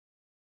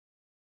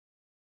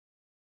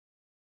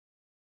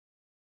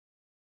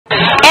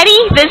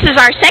Eddie, this is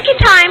our second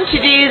time to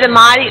do the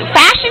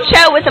fashion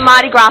show with the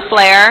Mardi Gras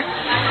Flair.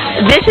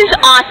 This is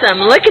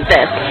awesome. Look at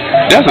this.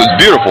 Yes, it's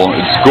beautiful.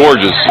 It's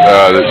gorgeous.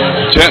 The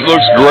tent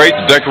looks great.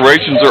 The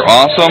decorations are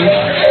awesome.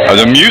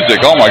 The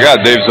music, oh my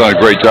God, Dave's done a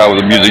great job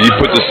with the music. He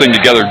put this thing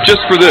together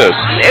just for this.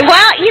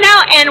 Well, you know,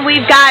 and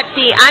we've got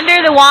the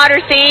under the water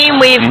theme.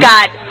 We've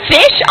got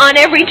fish on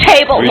every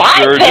table.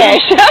 Live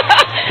fish.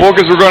 Well,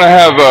 because we're going to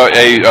have a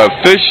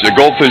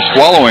goldfish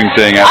swallowing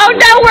thing afterwards. Oh,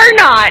 no, we're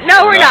not.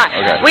 No, we're not.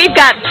 Okay. We've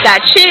got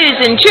shoes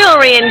and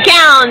jewelry and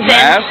gowns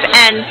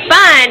and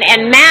fun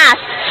and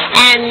masks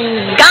and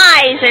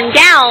guys and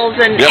gals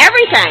and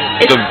everything.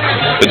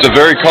 It's a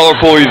very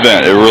colorful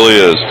event. It really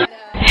is.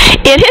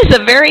 It is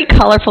a very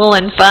colorful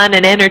and fun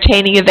and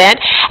entertaining event,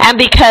 and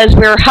because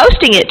we're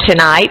hosting it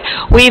tonight,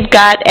 we've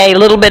got a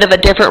little bit of a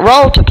different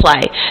role to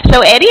play.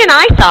 So Eddie and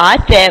I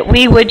thought that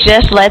we would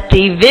just let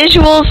the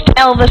visuals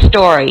tell the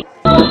story.